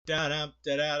What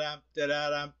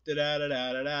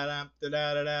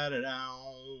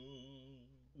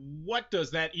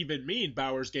does that even mean,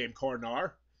 Bowers Game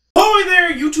Corner? Hi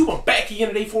there, YouTube! I'm back again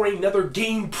today for another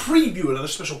game preview, another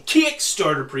special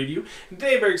Kickstarter preview.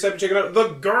 Today, I'm very excited to check out The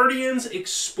Guardians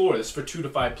Explorer. This is for 2 to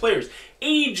 5 players.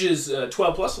 Ages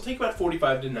 12 plus will take about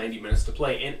 45 to 90 minutes to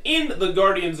play. And in The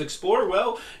Guardians Explorer,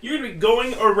 well, you're going to be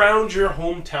going around your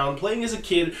hometown, playing as a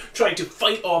kid, trying to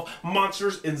fight off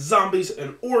monsters and zombies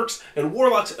and orcs and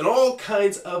warlocks and all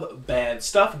kinds of bad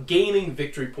stuff, gaining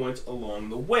victory points along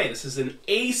the way. This is an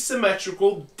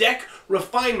asymmetrical deck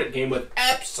refinement game with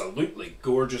absolutely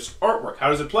gorgeous artwork. How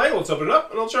does it play? Let's open it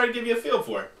up and I'll try to give you a feel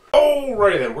for it.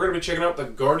 Alrighty then, we're going to be checking out The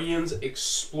Guardians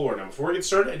Explorer. Now before we get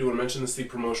started, I do want to mention this is the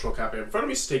promotional copy in front of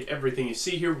me, so take everything you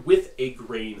see here with a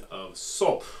grain of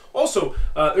salt. Also,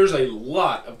 there's a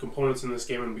lot of components in this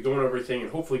game, and we'll be going over everything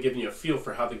and hopefully giving you a feel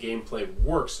for how the gameplay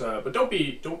works. But don't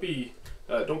be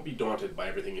daunted by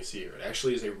everything you see here. It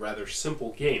actually is a rather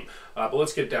simple game, but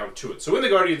let's get down to it. So in The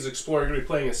Guardians Explorer, you're going to be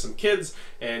playing as some kids,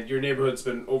 and your neighborhood's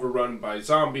been overrun by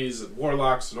zombies and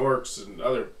warlocks and orcs and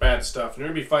other bad stuff, and you're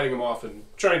going to be fighting them off and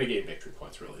trying to gain victory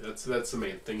points, really. That's the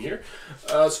main thing here.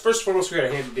 So first and foremost, we got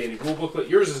a handy-dandy rule booklet.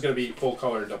 Yours is going to be full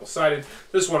color and double-sided.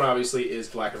 This one obviously is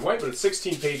black and white, but it's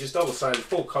 16 pages, double-sided,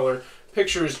 full color.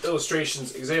 Pictures,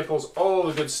 illustrations, examples, all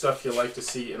the good stuff you like to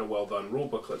see in a well-done rule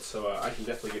booklet. So I can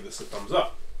definitely give this a thumbs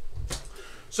up.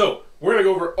 So we're going to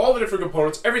go over all the different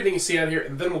components, everything you see out here,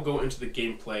 and then we'll go into the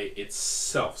gameplay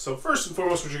itself. So first and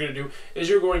foremost, what you're going to do is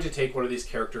you're going to take one of these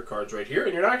character cards right here,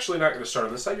 and you're actually not going to start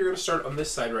on this side, you're going to start on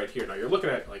this side right here. Now you're looking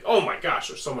at like, oh my gosh,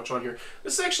 there's so much on here.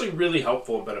 This is actually really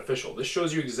helpful and beneficial. This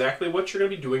shows you exactly what you're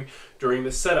going to be doing during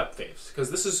the setup phase,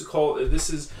 because this is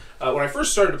when I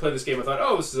first started to play this game, I thought,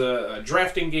 oh, this is a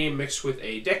drafting game mixed with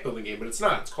a deck building game, but it's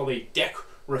not. It's called a deck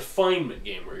refinement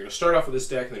game, where you're going to start off with this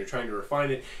deck and then you're trying to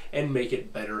refine it and make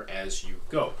it better as you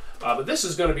go. But this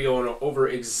is going to be going over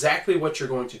exactly what you're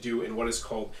going to do in what is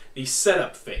called the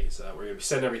setup phase. We're going to be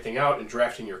setting everything out and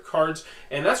drafting your cards,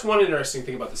 and that's one interesting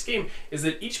thing about this game, is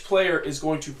that each player is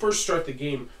going to first start the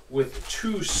game with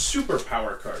 2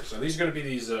 superpower cards. Now these are going to be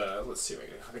these, let's see,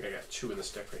 I think I got 2 in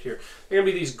this deck right here. They're going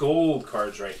to be these gold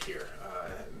cards right here.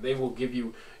 They will give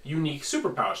you unique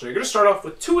superpowers. So you're going to start off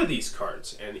with 2 of these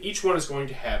cards, and each one is going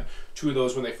to have 2 of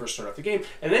those when they first start off the game.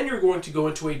 And then you're going to go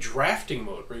into a drafting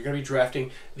mode, where you're going to be drafting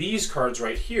these cards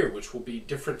right here, which will be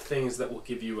different things that will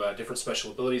give you different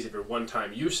special abilities, either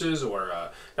one-time uses, or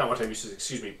not one-time uses,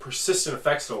 excuse me, persistent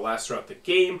effects that will last throughout the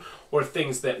game, or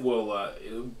things that will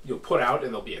you'll put out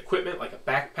and there'll be equipment, like a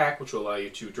backpack, which will allow you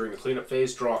to, during the cleanup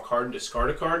phase, draw a card and discard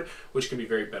a card, which can be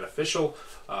very beneficial.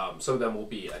 Some of them will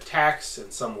be attacks,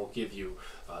 and some will give you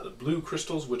the blue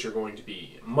crystals, which are going to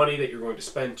be money that you're going to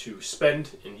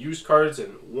spend and use cards,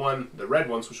 and the red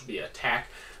ones, which will be attack,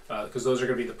 because those are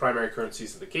going to be the primary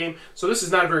currencies of the game. So this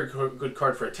is not a very good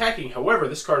card for attacking. However,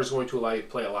 this card is going to allow you to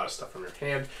play a lot of stuff from your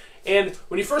hand. And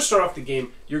when you first start off the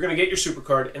game, you're going to get your super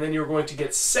card, and then you're going to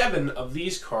get 7 of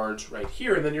these cards right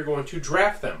here, and then you're going to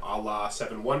draft them, a la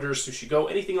 7 Wonders, Sushi Go,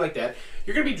 anything like that.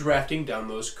 You're going to be drafting down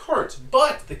those cards.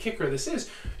 But the kicker of this is,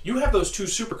 you have those 2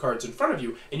 super cards in front of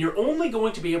you, and you're only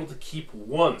going to be able to keep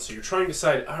 1. So you're trying to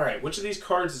decide, all right, which of these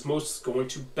cards is most going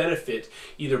to benefit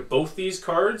either both these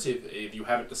cards, if you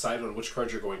haven't decided on which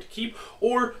cards you're going to keep,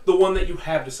 or the one that you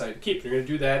have decided to keep. You're going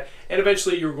to do that, and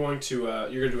eventually you're going to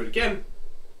do it again.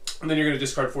 And then you're going to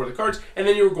discard 4 of the cards, and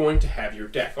then you're going to have your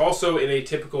deck. Also, in a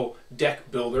typical deck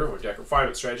builder or deck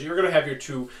refinement strategy, you're going to have your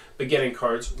 2 beginning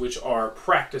cards, which are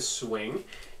Practice Swing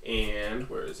and,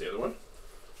 where is the other one?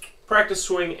 Practice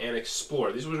Swing and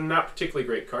Explore. These were not particularly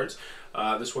great cards.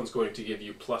 This one's going to give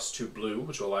you +2 blue,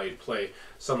 which will allow you to play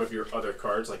some of your other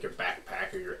cards, like your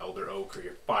Backpack or your Elder Oak or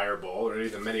your Fireball, or any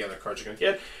of the many other cards you're going to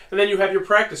get. And then you have your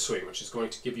Practice Swing, which is going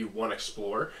to give you 1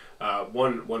 Explore,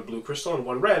 one blue crystal, and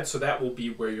 1 red, so that will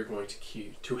be where you're going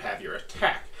to have your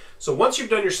attack. So once you've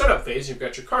done your setup phase, you've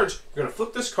got your cards, you're going to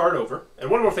flip this card over.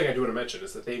 And one more thing I do want to mention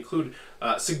is that they include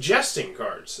suggesting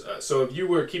cards. So if you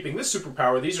were keeping this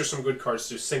superpower, these are some good cards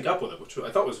to sync up with it, which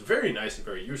I thought was very nice and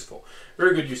very useful.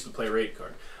 Very good use to play raid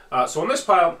card. So on this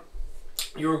pile,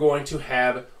 you're going to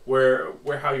have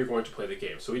how you're going to play the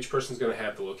game. So each person's going to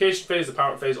have the location phase, the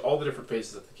power phase, all the different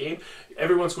phases of the game.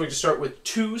 Everyone's going to start with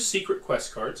 2 secret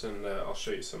quest cards, and I'll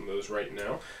show you some of those right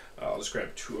now. I'll just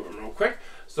grab 2 of them real quick.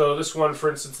 So this one, for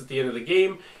instance, at the end of the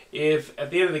game, If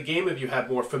at the end of the game, if you have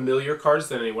more familiar cards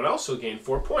than anyone else, you'll gain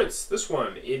 4 points. This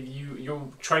one, if you're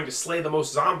trying to slay the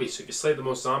most zombies, so if you slay the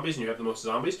most zombies and you have the most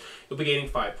zombies, you'll be gaining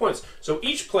 5 points. So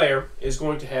each player is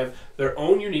going to have their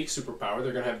own unique superpower.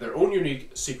 They're going to have their own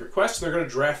unique secret quest, and they're going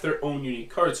to draft their own unique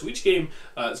cards. So each game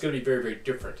is going to be very, very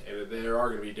different, and there are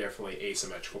going to be definitely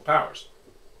asymmetrical powers.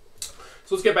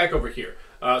 So let's get back over here.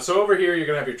 So over here, you're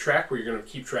going to have your track where you're going to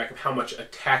keep track of how much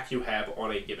attack you have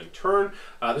on a given turn.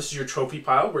 This is your trophy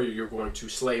pile where you're going to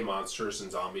slay monsters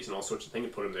and zombies and all sorts of things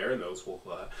and put them there, and those will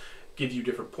give you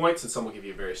different points, and some will give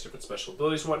you various different special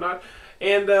abilities and whatnot.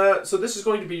 And so this is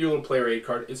going to be your little player aid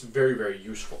card. It's very, very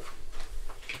useful.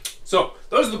 So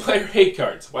those are the player aid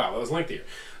cards. Wow, that was lengthy.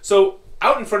 So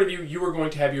out in front of you, you are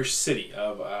going to have your city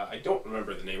of, I don't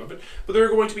remember the name of it, but there are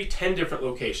going to be 10 different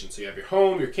locations. So you have your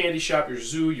home, your candy shop, your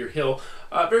zoo, your hill,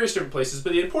 various different places.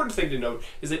 But the important thing to note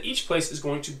is that each place is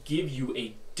going to give you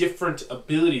a different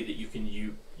ability that you can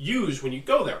use when you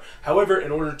go there. However,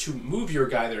 in order to move your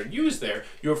guy there and use there,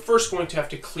 you're first going to have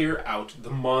to clear out the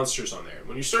monsters on there.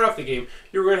 When you start off the game,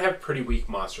 you're going to have pretty weak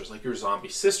monsters, like your zombie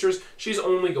sisters. She's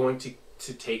only going to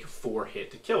take 4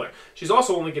 hit to kill her. She's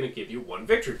also only going to give you 1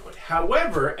 victory point.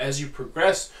 However, as you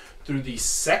progress through the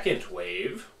second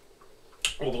wave,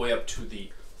 all the way up to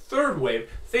the third wave,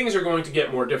 things are going to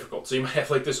get more difficult. So you might have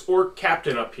like this orc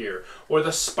captain up here, or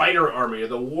the spider army, or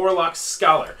the warlock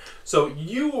scholar. So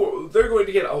they're going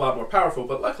to get a lot more powerful,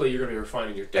 but luckily you're going to be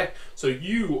refining your deck, so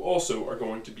you also are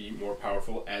going to be more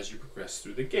powerful as you progress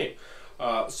through the game.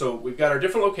 So we've got our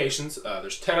different locations.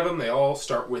 There's 10 of them. They all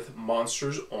start with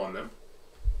monsters on them.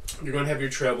 You're going to have your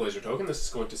Trailblazer token. This is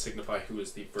going to signify who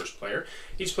is the first player.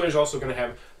 Each player is also going to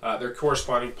have their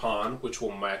corresponding pawn, which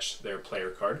will match their player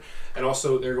card. And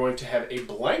also they're going to have a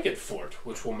blanket fort,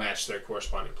 which will match their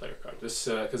corresponding player card. This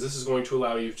because this is going to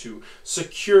allow you to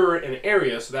secure an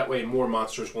area, so that way more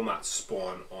monsters will not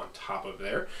spawn on top of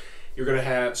there. You're going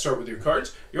to start with your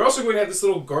cards. You're also going to have this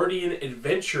little Guardian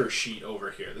Adventure sheet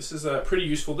over here. This is pretty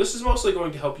useful. This is mostly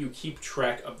going to help you keep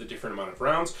track of the different amount of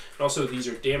rounds. And also these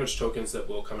are damage tokens that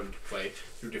will come into play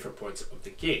through different points of the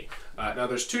game. Now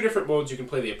there's 2 different modes. You can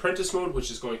play the Apprentice mode, which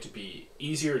is going to be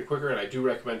easier and quicker, and I do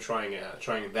recommend trying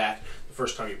that the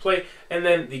first time you play. And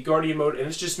then the Guardian mode, and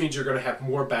this just means you're going to have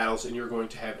more battles, and you're going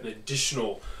to have an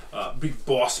additional big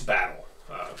boss battle.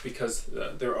 Because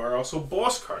there are also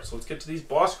boss cards. So let's get to these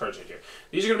boss cards right here.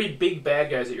 These are going to be big bad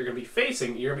guys that you're going to be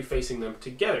facing. You're going to be facing them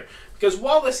together. Because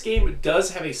while this game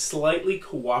does have a slightly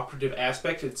cooperative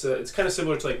aspect, it's kind of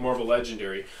similar to like Marvel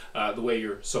Legendary, the way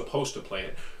you're supposed to play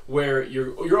it, where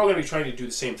you're all going to be trying to do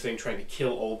the same thing, trying to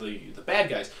kill all the bad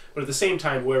guys. But at the same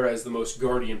time, whereas the most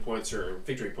Guardian points or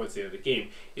victory points at the end of the game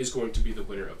is going to be the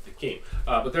winner of the game.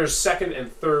 But there's second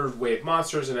and third wave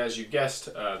monsters, and as you guessed,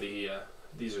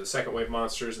 these are the second wave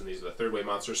monsters, and these are the third wave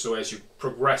monsters. So as you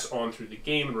progress on through the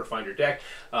game and refine your deck,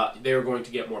 they are going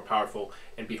to get more powerful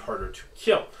and be harder to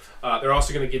kill. They're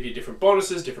also going to give you different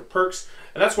bonuses, different perks,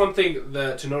 and that's one thing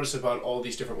to notice about all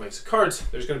these different waves of cards.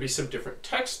 There's going to be some different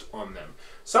text on them.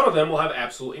 Some of them will have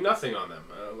absolutely nothing on them,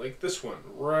 like this one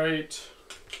right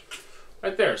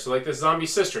there. So like this zombie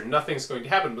sister, nothing's going to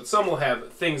happen, but some will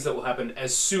have things that will happen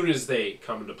as soon as they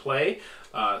come into play.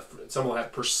 Some will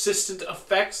have persistent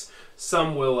effects.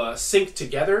 Some will sync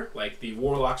together, like the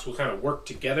warlocks will kind of work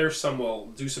together. Some will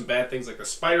do some bad things, like the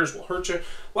spiders will hurt you.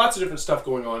 Lots of different stuff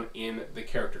going on in the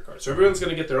character cards. So everyone's going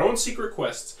to get their own secret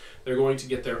quests. They're going to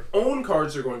get their own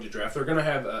cards they're going to draft. They're going to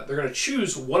have they're going to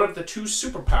choose one of the 2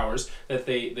 superpowers that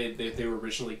they were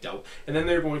originally dealt, and then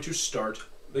they're going to start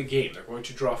the game. They're going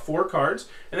to draw 4 cards,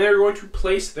 and they're going to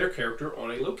place their character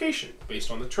on a location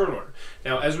based on the turn order.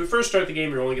 Now, as we first start the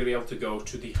game, you're only going to be able to go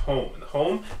to the home, and the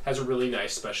home has a really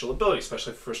nice special ability,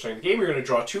 especially for first starting the game. You're going to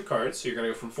draw 2 cards, so you're going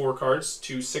to go from 4 cards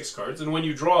to 6 cards, and when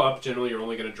you draw up, generally you're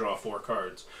only going to draw 4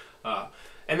 cards.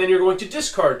 And then you're going to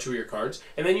discard 2 of your cards,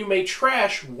 and then you may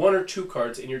trash 1 or 2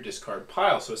 cards in your discard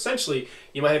pile. So essentially,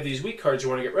 you might have these weak cards you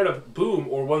want to get rid of, boom,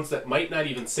 or ones that might not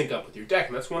even sync up with your deck.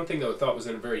 And that's one thing that I thought was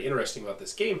very interesting about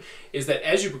this game, is that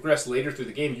as you progress later through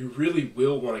the game, you really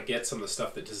will want to get some of the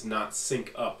stuff that does not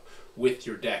sync up with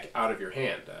your deck out of your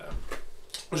hand.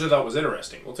 Which I thought was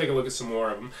interesting. We'll take a look at some more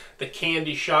of them. The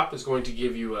Candy Shop is going to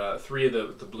give you 3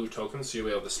 of the blue tokens, so you'll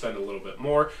be able to spend a little bit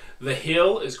more. The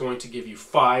Hill is going to give you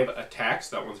 5 attacks.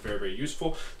 That one's very, very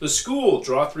useful. The School,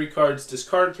 draw 3 cards,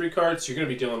 discard 3 cards. So you're going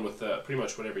to be dealing with pretty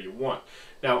much whatever you want.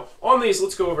 Now, on these,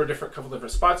 let's go over a couple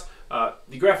different spots.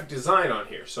 The graphic design on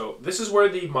here. So this is where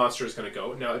the monster is going to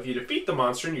go. Now, if you defeat the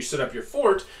monster and you set up your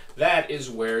fort, that is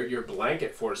where your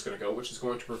blanket fort is going to go, which is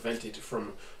going to prevent it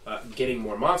from getting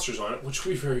more monsters on it, which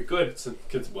would be very good,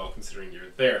 well, considering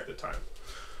you're there at the time.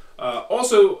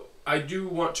 Also, I do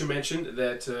want to mention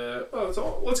that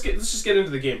let's just get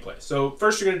into the gameplay. So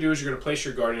first you're going to do is you're going to place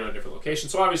your Guardian on a different location.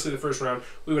 So obviously the first round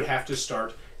we would have to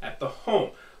start at the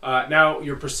home. Now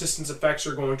your persistence effects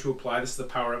are going to apply. This is the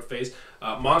power up phase.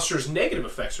 Monsters' negative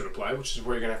effects would apply, which is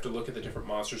where you're going to have to look at the different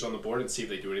monsters on the board and see if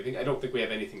they do anything. I don't think we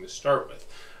have anything to start with.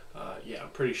 Yeah, I'm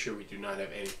pretty sure we do not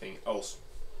have anything else.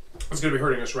 It's going to be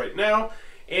hurting us right now.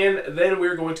 And then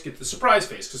we're going to get the surprise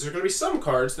phase, because there's going to be some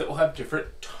cards that will have different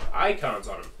icons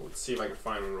on them. Let's see if I can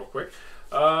find one real quick.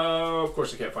 Of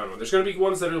course I can't find one. There's going to be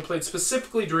ones that are played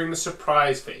specifically during the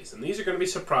surprise phase. And these are going to be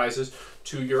surprises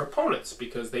to your opponents,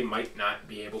 because they might not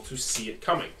be able to see it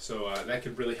coming. So that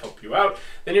could really help you out.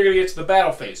 Then you're going to get to the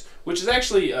battle phase, which is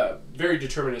actually a very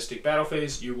deterministic battle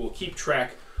phase. You will keep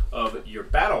track of your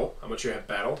battle, how much you have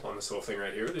battle on this little thing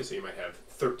right here. So you might have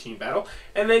 13 battle,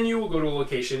 and then you will go to a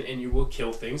location and you will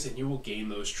kill things and you will gain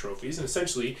those trophies, and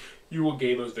essentially you will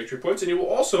gain those victory points, and you will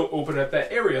also open up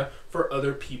that area for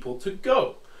other people to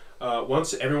go.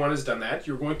 Once everyone has done that,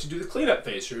 you're going to do the cleanup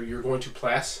phase. So you're going to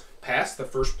pass the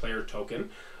first player token,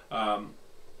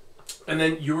 and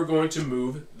then you are going to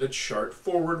move the chart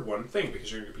forward one thing, because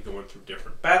you're going to be going through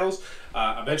different battles.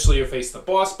 Eventually you'll face the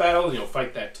boss battle and you'll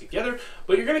fight that together,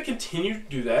 but you're going to continue to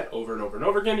do that over and over and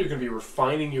over again. You're going to be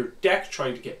refining your deck,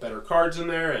 trying to get better cards in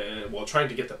there, and well, trying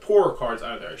to get the poorer cards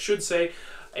out of there, I should say.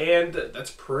 And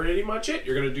that's pretty much it.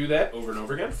 You're going to do that over and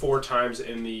over again, 4 times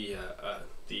in the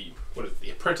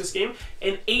apprentice game,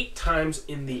 and 8 times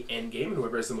in the end game. And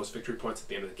whoever has the most victory points at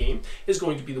the end of the game is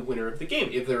going to be the winner of the game.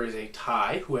 If there is a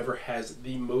tie, whoever has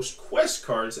the most quest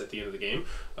cards at the end of the game,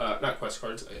 not quest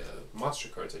cards, monster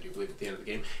cards, I do believe, at the end of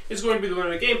the game, is going to be the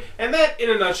winner of the game. And that, in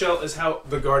a nutshell, is how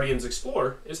the Guardians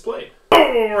Explorer is played.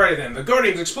 Alright then, the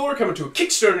Guardians Explorer coming to a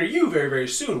Kickstarter near you very, very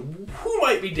soon. Who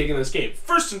might be digging this game?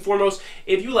 First and foremost,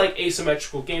 if you like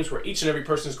asymmetrical games where each and every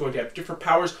person is going to have different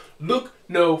powers, look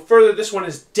no further. This one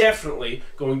is definitely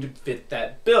going to fit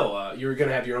that bill. You're going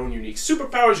to have your own unique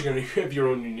superpowers, you're going to have your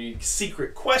own unique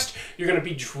secret quest, you're going to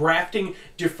be drafting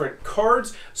different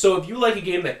cards. So if you like a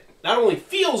game that not only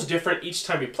feels different each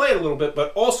time you play it a little bit,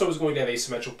 but also is going to have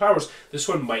asymmetrical powers, this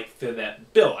one might fit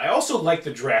that bill. I also like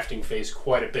the drafting phase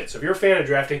quite a bit. So if you're a fan of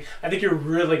drafting, I think you're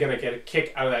really going to get a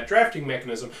kick out of that drafting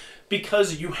mechanism,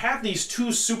 because you have these 2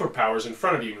 superpowers in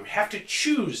front of you. You have to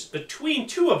choose between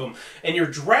 2 of them, and you're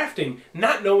drafting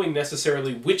not knowing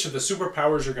necessarily which of the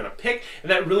superpowers you're going to pick,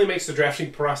 and that really makes the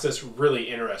drafting process really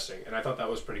interesting, and I thought that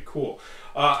was pretty cool.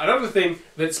 Another thing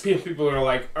that people are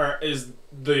like is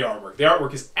the artwork. The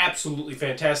artwork is absolutely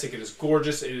fantastic. It is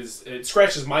gorgeous. It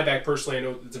scratches my back personally. I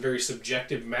know it's a very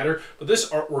subjective matter, but this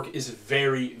artwork is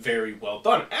very, very well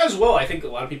done. As well, I think a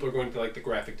lot of people are going to like the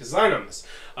graphic design on this.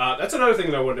 That's another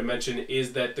thing that I wanted to mention,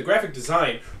 is that the graphic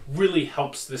design really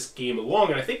helps this game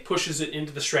along, and I think pushes it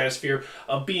into the stratosphere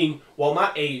of being, while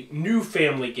not a new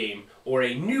family game or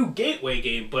a new gateway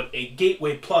game, but a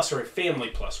gateway plus or a family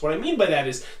plus. What I mean by that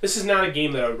is, this is not a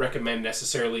game that I would recommend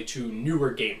necessarily to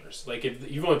newer gamers. Like, if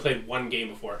you've only played one game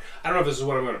before, I don't know if this is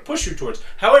what I'm going to push you towards.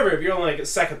 However, if you're only like a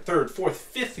second, third, fourth,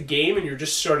 fifth game and you're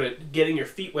just sort of getting your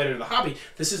feet wet into the hobby,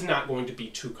 this is not going to be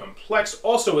too complex.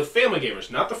 Also with family gamers,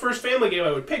 not the first family game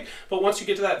I would pick, but once you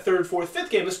get to that third, fourth,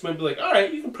 fifth game, this might be like, all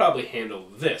right, you can probably handle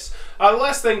this. The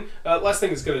last thing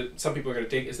is some people are going to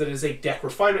dig, is that it is a deck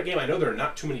refinement game. I know there are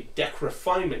not too many deck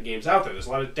refinement games out there. There's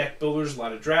a lot of deck builders, a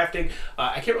lot of drafting.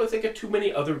 I can't really think of too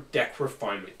many other deck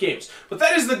refinement games. But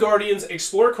that is the Guardians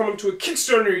Explorer, coming to a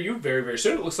Kickstarter near you very, very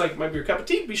soon. It looks like it might be your cup of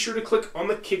tea. Be sure to click on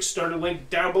the Kickstarter link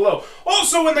down below.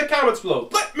 Also in the comments below,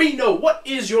 let me know, what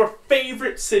is your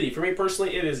favorite city? For me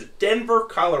personally, it is Denver,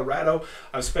 Colorado.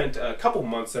 I've spent a couple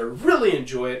months there. Really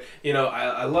enjoy it. You know,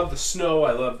 I love the snow.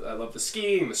 I love the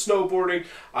skiing, the snowboarding.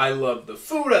 I love the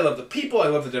food. I love the people. I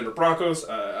love the Denver Broncos.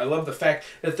 I love the fact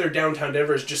that their downtown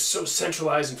Denver is just so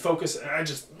centralized and focused, and I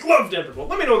just love Denver. Well,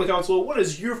 let me know in the comments below, what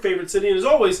is your favorite city? And as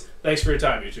always, thanks for your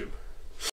time, YouTube.